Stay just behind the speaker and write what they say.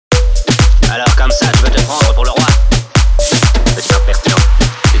Alors comme ça, tu veux te prendre pour le roi? Petit impertinent.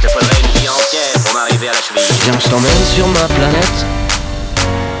 Il te faudrait une vie entière pour m'arriver à la cheville. Viens, je t'emmène sur ma planète.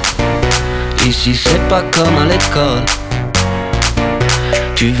 Ici c'est pas comme à l'école.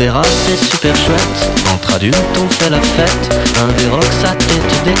 Tu verras, c'est super chouette. Entre adultes on fait la fête. Un des rocks ça et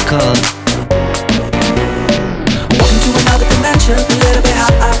tu décolles. Walking to another dimension, a little bit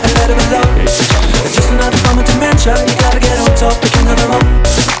high, a little bit low. It's just another common dimension. You gotta get on top, the king of the road.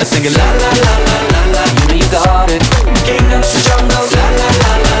 I sing it la la la la la la. You know you got it. King of the jungle. La la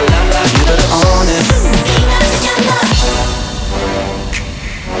la la la la. You better own it. King of the jungle.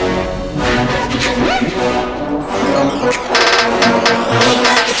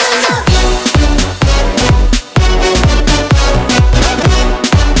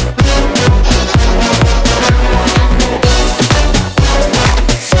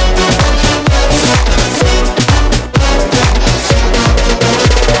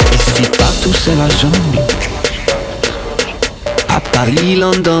 C'est la jungle. À Paris,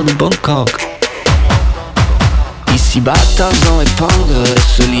 London, Bangkok. Ici-bas, Tarzan et Pangre.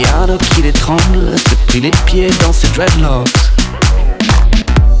 Ce liano qui l'étrangle s'est pris les pieds dans ses dreadlocks.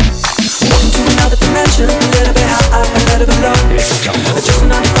 Walking to another dimension, a little bit high, a little bit low. Just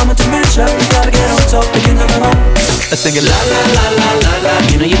another common dimension. You gotta get on top, the king of the road. I sing it la la la la la la.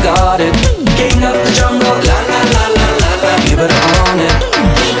 You know you got it. King of the jungle. La la la la la la. You better own it.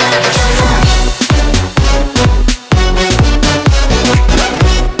 King of the jungle.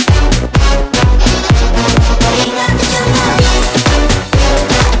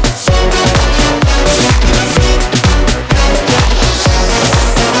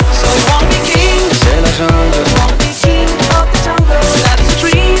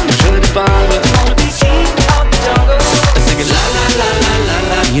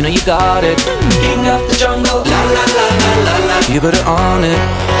 You know you got it. King of the jungle. La la la la la la. You better own it.